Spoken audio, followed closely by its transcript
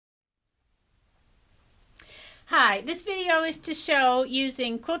Hi, this video is to show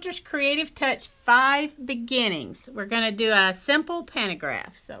using Quilter's Creative Touch 5 beginnings. We're going to do a simple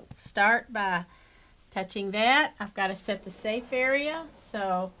pantograph. So start by touching that. I've got to set the safe area,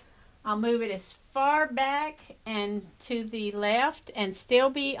 so I'll move it as far back and to the left and still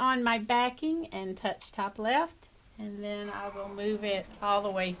be on my backing and touch top left. And then I will move it all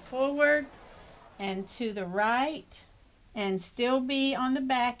the way forward and to the right and still be on the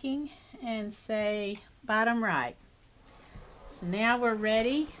backing and say bottom right. So now we're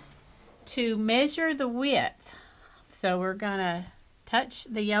ready to measure the width. So we're gonna touch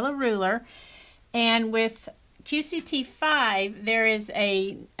the yellow ruler, and with QCT5 there is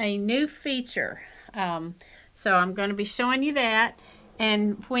a new feature. So I'm going to be showing you that,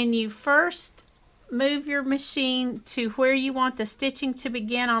 and when you first move your machine to where you want the stitching to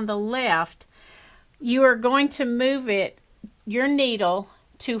begin on the left, you are going to move your needle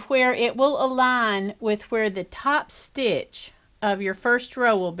to where it will align with where the top stitch of your first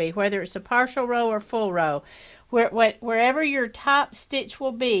row will be, whether it's a partial row or full row. Wherever your top stitch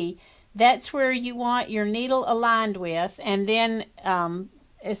will be, that's where you want your needle aligned with, and then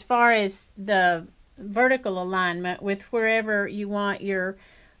as far as the vertical alignment, with wherever you want your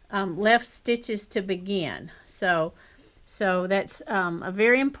left stitches to begin. So that's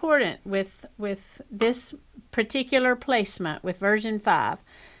very important with this particular placement with version 5.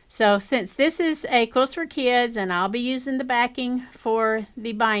 So since this is a Quilts for Kids and I'll be using the backing for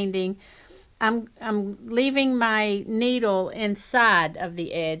the binding, I'm leaving my needle inside of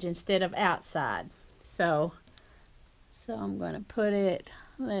the edge instead of outside. So I'm going to put it,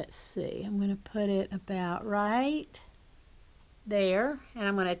 let's see, I'm going to put it about right there, and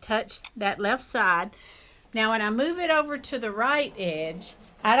I'm going to touch that left side. Now when I move it over to the right edge,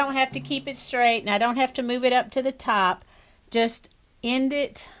 I don't have to keep it straight and I don't have to move it up to the top. Just end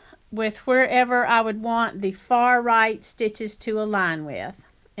it with wherever I would want the far right stitches to align with.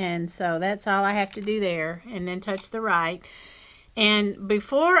 And so that's all I have to do there, and then touch the right. And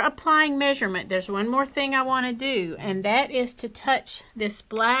before applying measurement, there's one more thing I want to do, and that is to touch this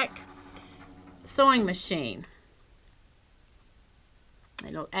black sewing machine.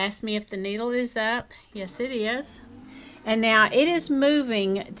 It'll ask me if the needle is up. Yes, it is. And now it is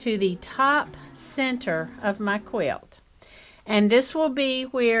moving to the top center of my quilt. And this will be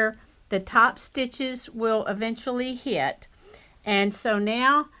where the top stitches will eventually hit. And so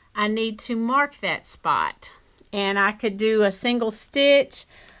now I need to mark that spot. And I could do a single stitch.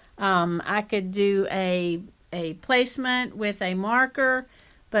 I could do a placement with a marker.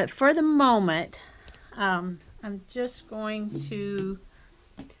 But for the moment, I'm just going to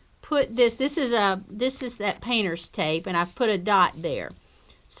put this is that painter's tape, and I've put a dot there.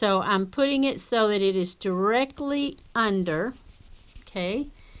 So I'm putting it so that it is directly under. Okay.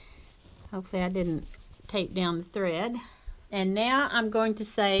 Hopefully I didn't tape down the thread. And now I'm going to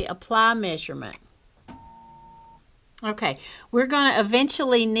say apply measurement. Okay, we're going to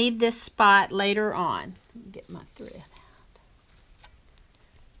eventually need this spot later on. Let me get my thread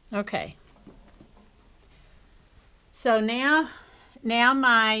out. Okay. So now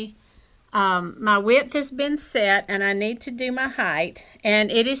my width has been set, and I need to do my height,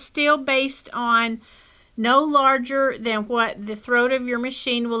 and it is still based on no larger than what the throat of your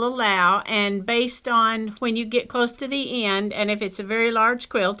machine will allow, and based on when you get close to the end. And if it's a very large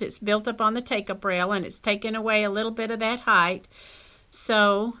quilt, it's built up on the take-up rail, and it's taken away a little bit of that height.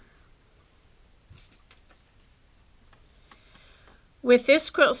 So with this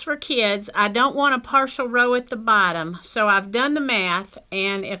Quilts for Kids, I don't want a partial row at the bottom, so I've done the math,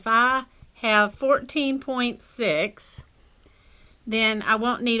 and if I have 14.6, then I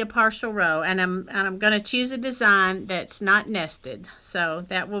won't need a partial row, and I'm going to choose a design that's not nested. So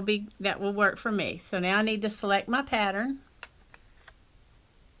that will work for me. So now I need to select my pattern.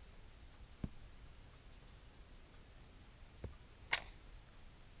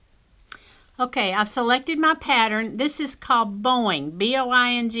 Okay, I've selected my pattern. This is called Boing,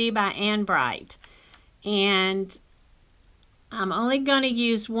 B-O-I-N-G, by Ann Bright. And I'm only going to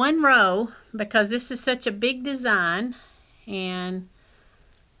use one row because this is such a big design. And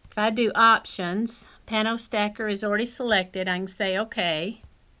if I do options, Panto Stacker is already selected. I can say OK.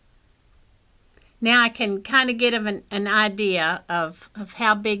 Now I can kind of get an idea of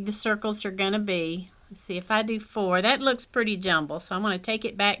how big the circles are going to be. Let's see, if I do 4, that looks pretty jumbled. So I'm going to take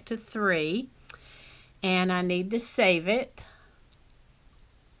it back to 3. And I need to save it.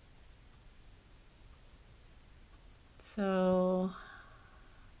 So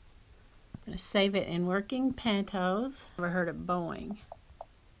I'm going to save it in Working Pantos. Never heard of Boing.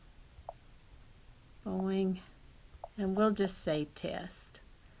 Boing. And we'll just say test.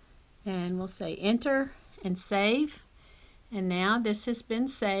 And we'll say enter and save. And now this has been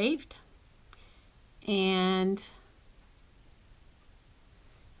saved. And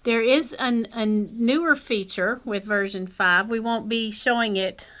there is a newer feature with version 5. We won't be showing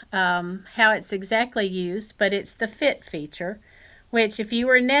it how it's exactly used, but it's the fit feature, which if you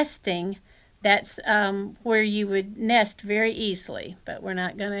were nesting, that's where you would nest very easily, but we're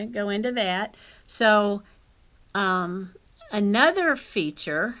not going to go into that. So another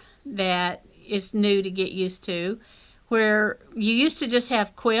feature that is new to get used to, where you used to just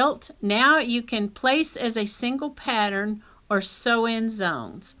have quilt, now you can place as a single pattern or sew in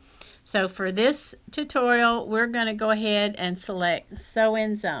zones. So for this tutorial, we're going to go ahead and select sew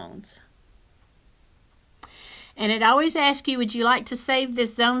in zones. And it always asks you, would you like to save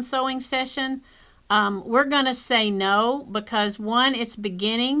this zone sewing session? We're going to say no, because one, it's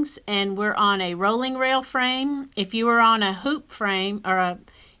beginnings and we're on a rolling rail frame. If you were on a hoop frame, or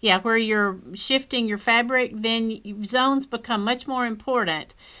where you're shifting your fabric, then zones become much more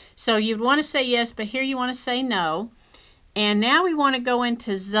important. So you'd want to say yes, but here you want to say no. And now we want to go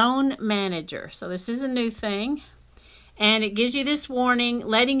into Zone Manager. So this is a new thing. And it gives you this warning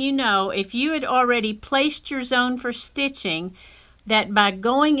letting you know if you had already placed your zone for stitching, that by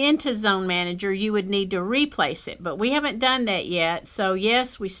going into Zone Manager you would need to replace it. But we haven't done that yet. So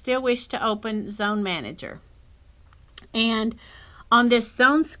yes, we still wish to open Zone Manager. And on this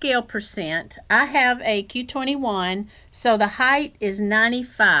zone scale percent, I have a Q21, so the height is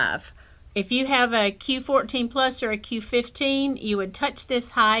 95. If you have a Q14 plus or a Q15, you would touch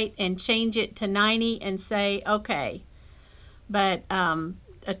this height and change it to 90 and say okay. But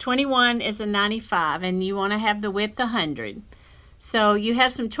a 21 is a 95, and you want to have the width 100. So you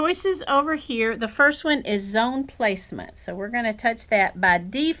have some choices over here. The first one is zone placement. So we're going to touch that. By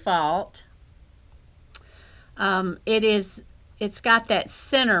default, it's got that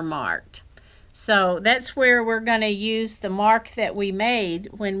center marked. So that's where we're going to use the mark that we made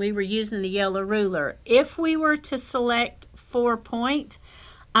when we were using the yellow ruler. If we were to select 4 point,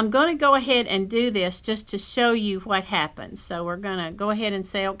 I'm going to go ahead and do this just to show you what happens. So we're going to go ahead and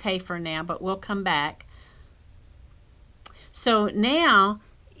say okay for now, but we'll come back. So now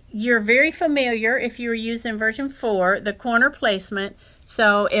you're very familiar, if you were using version 4, the corner placement.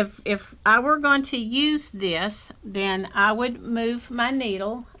 So if I were going to use this, then I would move my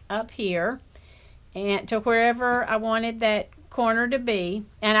needle up here and to wherever I wanted that corner to be,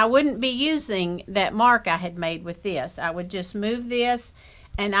 and I wouldn't be using that mark I had made with this. I would just move this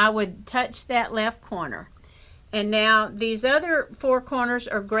and I would touch that left corner. And now these other 4 corners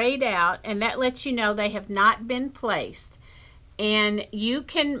are grayed out, and that lets you know they have not been placed. And you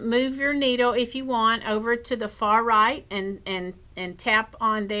can move your needle if you want over to the far right and tap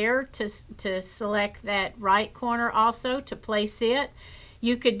on there to select that right corner also to place it.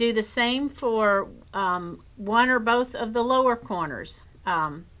 You could do the same for one or both of the lower corners.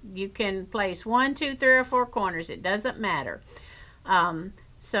 You can place 1, 2, 3, or 4 corners. It doesn't matter.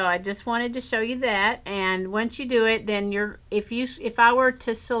 So I just wanted to show you that. And once you do it, then if I were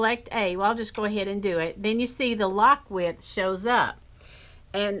to select A, well, I'll just go ahead and do it. Then you see the lock width shows up.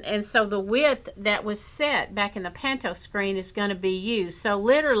 And so the width that was set back in the Panto screen is going to be used. So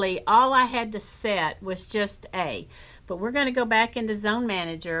literally all I had to set was just A. But we're going to go back into Zone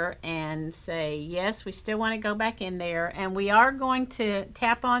Manager and say, yes, we still want to go back in there. And we are going to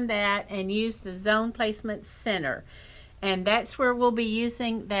tap on that and use the Zone Placement Center. And that's where we'll be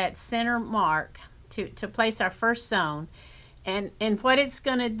using that center mark to place our first zone. And what it's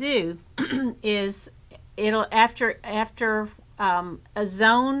going to do is it'll after a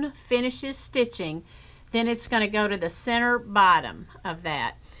zone finishes stitching, then it's going to go to the center bottom of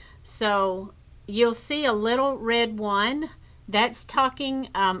that. So you'll see a little red one. That's talking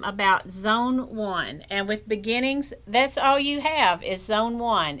about zone 1. And with beginnings, that's all you have is zone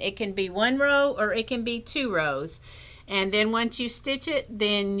 1. It can be 1 row or it can be 2 rows. And then once you stitch it,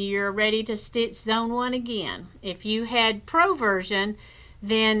 then you're ready to stitch zone 1 again. If you had Pro version,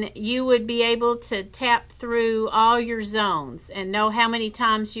 then you would be able to tap through all your zones and know how many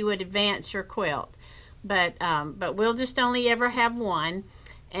times you would advance your quilt. But we'll just only ever have 1.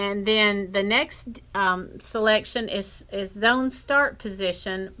 And then the next selection is zone start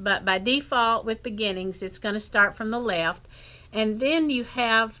position, but by default with beginnings, it's going to start from the left. And then you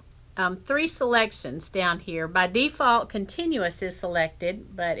have 3 selections down here. By default, continuous is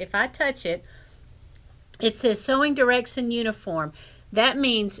selected, but if I touch it, it says sewing direction uniform. That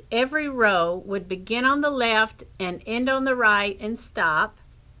means every row would begin on the left and end on the right and stop.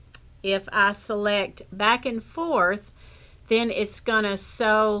 If I select back and forth, then it's going to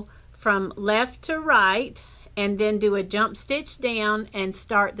sew from left to right and then do a jump stitch down and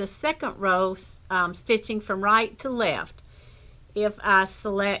start the second row stitching from right to left. If I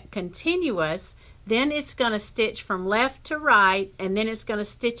select continuous, then it's going to stitch from left to right, and then it's going to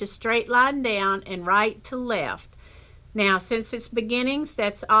stitch a straight line down and right to left. Now, since it's beginnings,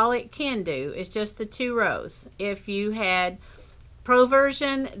 that's all it can do. It's just the 2 rows. If you had Pro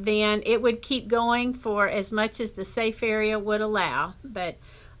version, then it would keep going for as much as the safe area would allow. But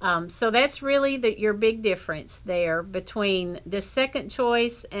so that's really your big difference there between this second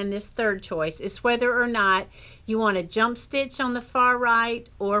choice and this third choice, is whether or not you want a jump stitch on the far right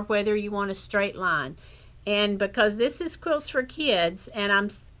or whether you want a straight line. And because this is Quilts for Kids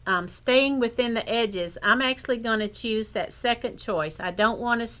and I'm staying within the edges, I'm actually going to choose that second choice. I don't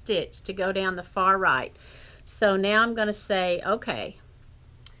want a stitch to go down the far right. So now I'm going to say okay,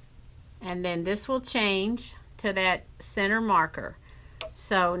 and then this will change to that center marker.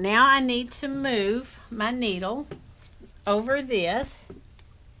 So now I need to move my needle over this.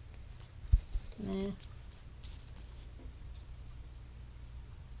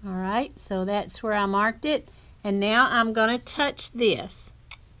 Alright, so that's where I marked it, and now I'm going to touch this,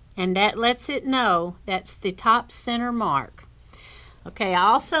 and that lets it know that's the top center mark. Okay, I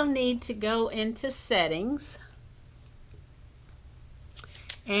also need to go into settings,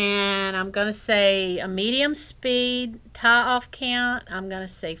 and I'm going to say a medium speed tie off count. I'm going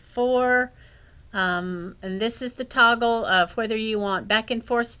to say 4, and this is the toggle of whether you want back and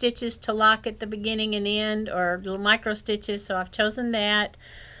forth stitches to lock at the beginning and end or little micro stitches, so I've chosen that.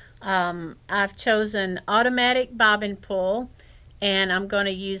 I've chosen automatic bobbin pull, and I'm going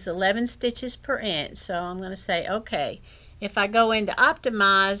to use 11 stitches per inch, so I'm going to say okay. If I go into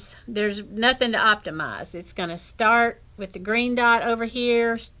optimize, there's nothing to optimize. It's going to start with the green dot over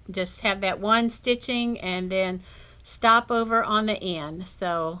here, just have that one stitching, and then stop over on the end.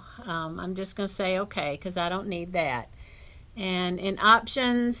 So I'm just going to say okay, because I don't need that. And in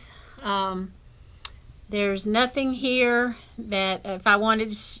options, there's nothing here that if I wanted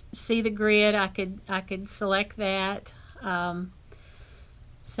to see the grid, I could select that.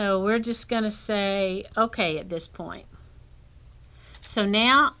 So we're just going to say okay at this point. So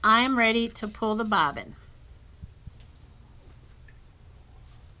now I am ready to pull the bobbin.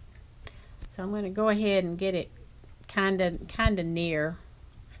 So I'm going to go ahead and get it kind of near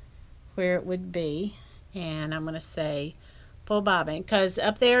where it would be, and I'm going to say pull bobbin, because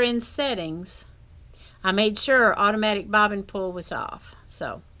up there in settings I made sure automatic bobbin pull was off.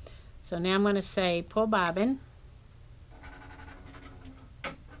 So now I'm going to say pull bobbin.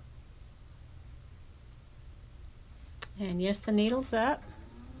 And yes, the needle's up.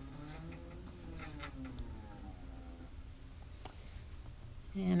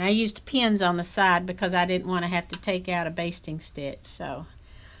 And I used pins on the side because I didn't want to have to take out a basting stitch. So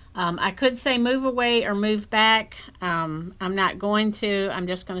I could say move away or move back. I'm not going to. I'm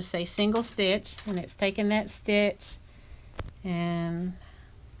just going to say single stitch, and it's taking that stitch, and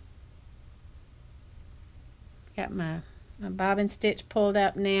got my bobbin stitch pulled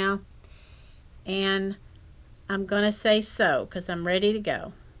up now, and I'm going to say sew because I'm ready to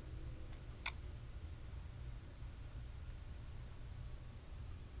go.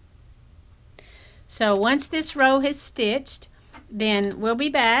 So once this row has stitched, then we'll be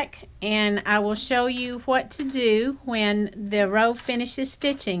back and I will show you what to do when the row finishes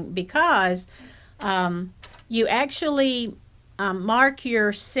stitching, because you actually mark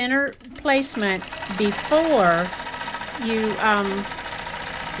your center placement before you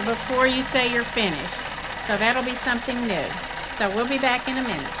say you're finished. So that'll be something new. So we'll be back in a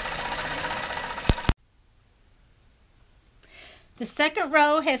minute. The second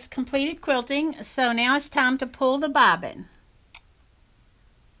row has completed quilting, so now it's time to pull the bobbin.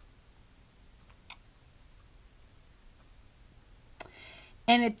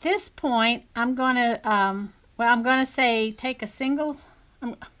 And at this point, I'm going to say take a single,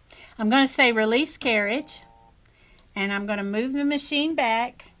 I'm going to say release carriage, and I'm going to move the machine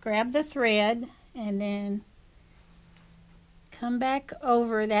back, grab the thread, and then come back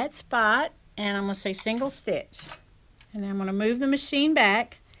over that spot, and I'm going to say single stitch. And I'm going to move the machine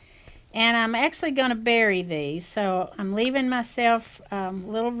back, and I'm actually going to bury these, so I'm leaving myself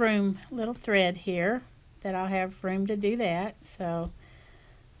little thread here that I'll have room to do that. So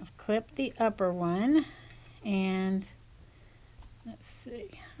I've clipped the upper one, and let's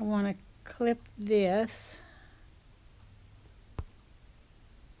see, I want to clip this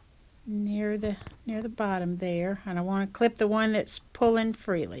near the bottom there, and I want to clip the one that's pulling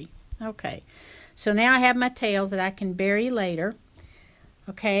freely. Okay, so now I have my tails that I can bury later.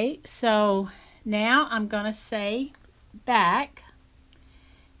 Okay, so now I'm going to say back,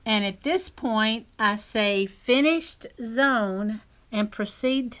 And at this point, I say finished zone and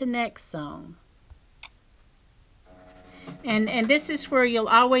proceed to next zone. And this is where you'll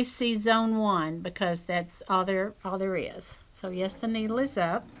always see zone 1 because that's all there is. So yes, the needle is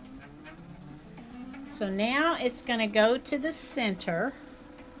up. So now it's going to go to the center.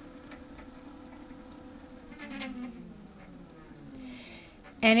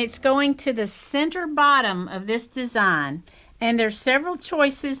 And it's going to the center bottom of this design. And there's several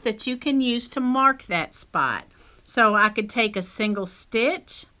choices that you can use to mark that spot. So I could take a single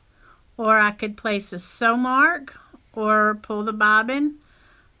stitch, or I could place a sew mark, or pull the bobbin.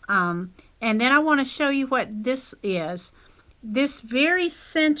 And then I want to show you what this is. This very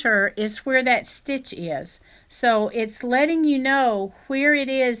center is where that stitch is. So it's letting you know where it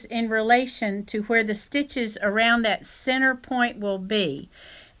is in relation to where the stitches around that center point will be.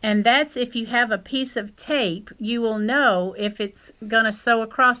 And that's if you have a piece of tape, you will know if it's going to sew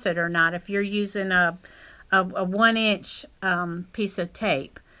across it or not, if you're using a 1-inch piece of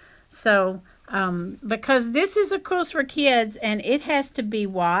tape. So because this is a Quilts for Kids and it has to be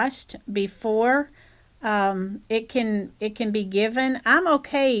washed before it can be given, I'm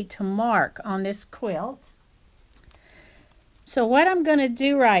okay to mark on this quilt. So what I'm going to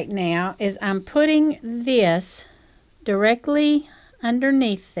do right now is I'm putting this directly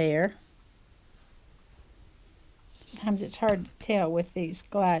underneath there. Sometimes it's hard to tell with these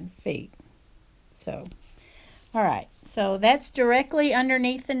glide feet. So, all right, so that's directly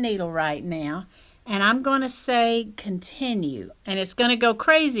underneath the needle right now. And I'm going to say continue. And it's going to go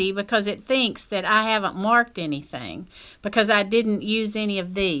crazy because it thinks that I haven't marked anything because I didn't use any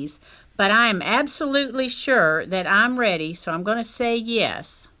of these. But I am absolutely sure that I'm ready, so I'm going to say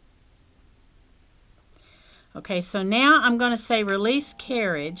yes. Okay, so now I'm going to say release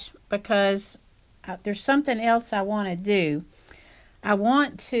carriage because there's something else I want to do. I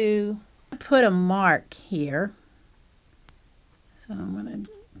want to put a mark here. So I'm going to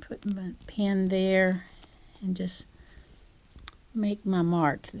put my pen there and just make my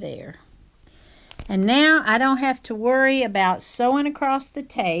mark there. And now I don't have to worry about sewing across the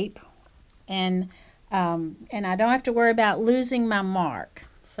tape, and I don't have to worry about losing my mark.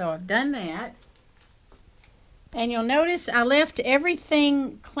 So I've done that. And you'll notice I left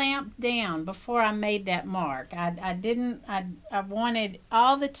everything clamped down before I made that mark. I wanted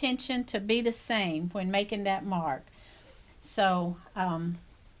all the tension to be the same when making that mark. So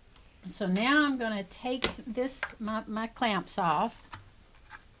so now I'm going to take my clamps off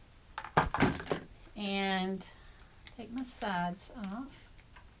and take my sides off.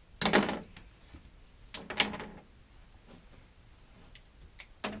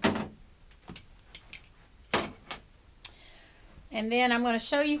 And then I'm going to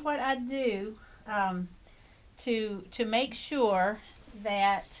show you what I do to make sure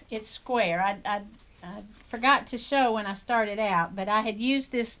that it's square. I forgot to show when I started out, but I had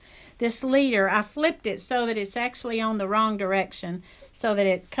used this leader. I flipped it so that it's actually on the wrong direction, so that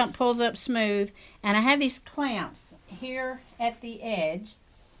it pulls up smooth. And I have these clamps here at the edge.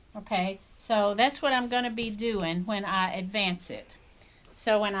 Okay, so that's what I'm going to be doing when I advance it.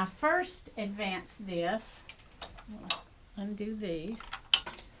 So when I first advance this, undo these,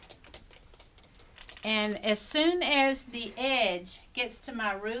 and as soon as the edge gets to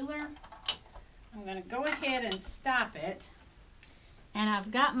my ruler, I'm going to go ahead and stop it, and I've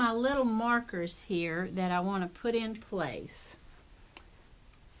got my little markers here that I want to put in place.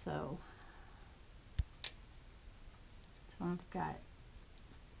 So I've got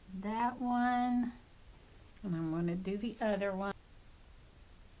that one, and I'm going to do the other one.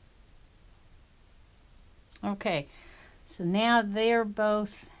 Okay, so now they're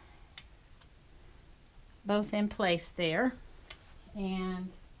both in place there, and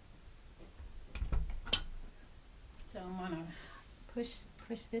so I'm going to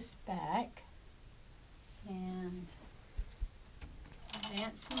push this back and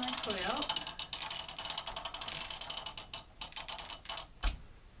advance my quilt.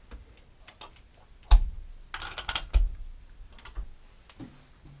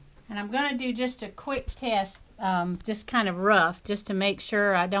 And I'm going to do just a quick test, just kind of rough, just to make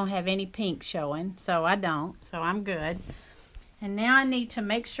sure I don't have any pink showing. So I don't, so I'm good. And now I need to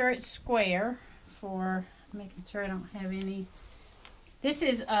make sure it's square for making sure I don't have any. This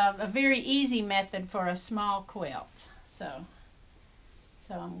is a very easy method for a small quilt. So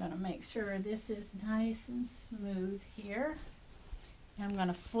I'm going to make sure this is nice and smooth here. And I'm going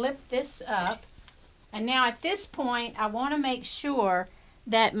to flip this up. And now at this point, I want to make sure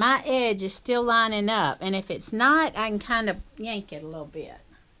that my edge is still lining up, and if it's not, I can kind of yank it a little bit.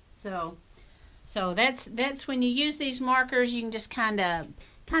 So that's when you use these markers, you can just kind of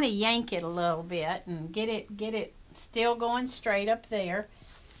kind of yank it a little bit and get it still going straight up there.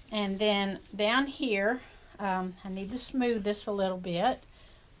 And then down here, I need to smooth this a little bit.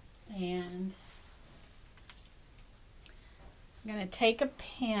 And I'm going to take a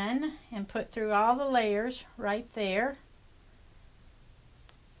pen and put through all the layers right there.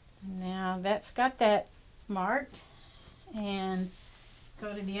 Now that's got that marked. And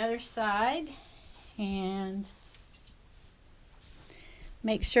go to the other side and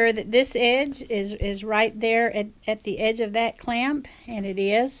make sure that this edge is right there at the edge of that clamp, and it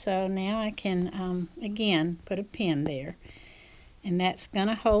is. So now I can, again, put a pin there. And that's going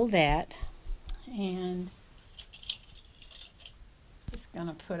to hold that. And just going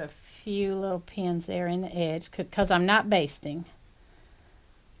to put a few little pins there in the edge because I'm not basting.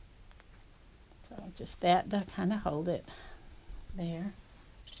 So just that to kind of hold it there.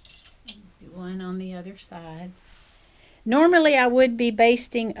 Do one on the other side. Normally I would be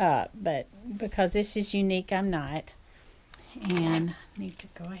basting up, but because this is unique, I'm not. And I need to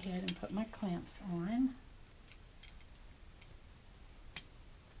go ahead and put my clamps on.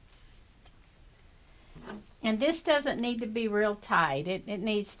 And this doesn't need to be real tight. It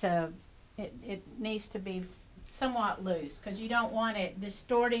needs to be somewhat loose because you don't want it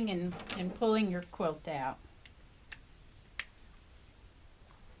distorting and pulling your quilt out.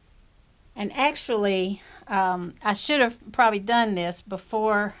 And actually, I should have probably done this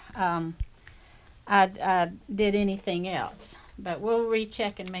before I did anything else. But we'll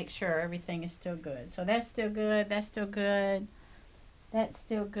recheck and make sure everything is still good. So that's still good, that's still good, that's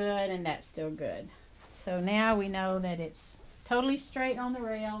still good, and that's still good. So now we know that it's totally straight on the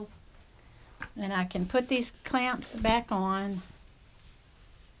rails. And I can put these clamps back on.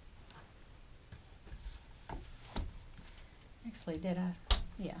 Actually, did I?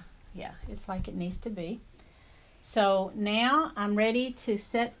 Yeah, it's like it needs to be. So now I'm ready to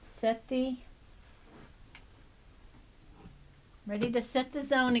set the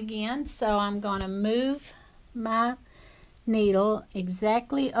zone again. So I'm going to move my needle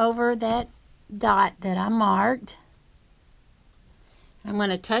exactly over that dot that I marked. I'm going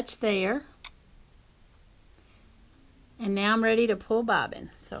to touch there. And now I'm ready to pull bobbin.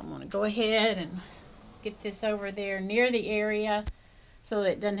 So I'm going to go ahead and get this over there near the area so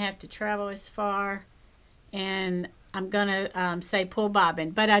that it doesn't have to travel as far. And I'm going to say pull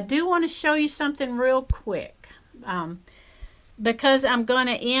bobbin. But I do want to show you something real quick. Because I'm going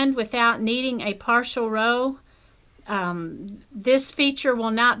to end without needing a partial row, this feature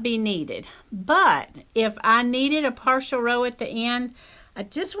will not be needed. But if I needed a partial row at the end, I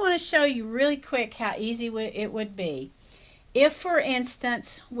just want to show you really quick how easy it would be. If, for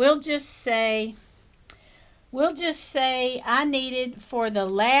instance, we'll just say I needed for the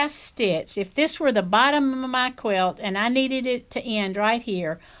last stitch, if this were the bottom of my quilt and I needed it to end right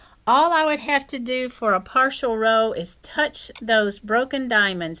here, all I would have to do for a partial row is touch those broken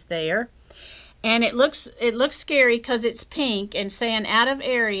diamonds there. And it looks scary because it's pink and saying out of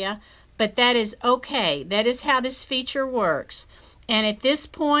area, but that is okay. That is how this feature works. And at this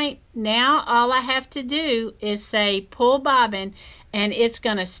point, now all I have to do is say pull bobbin, and it's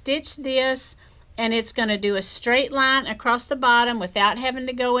going to stitch this, and it's going to do a straight line across the bottom without having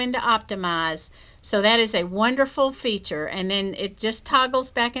to go into optimize. So that is a wonderful feature. And then it just toggles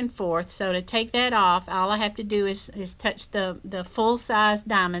back and forth. So to take that off, all I have to do is touch the full size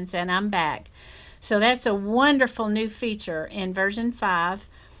diamonds, and I'm back. So that's a wonderful new feature in version 5.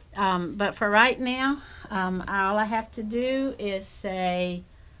 But for right now, all I have to do is say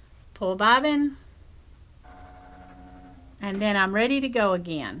pull bobbin, and then I'm ready to go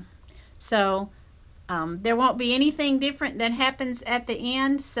again. So there won't be anything different that happens at the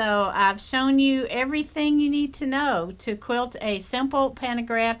end. So I've shown you everything you need to know to quilt a simple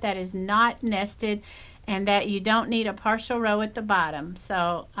pantograph that is not nested and that you don't need a partial row at the bottom.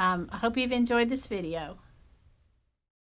 So I hope you've enjoyed this video.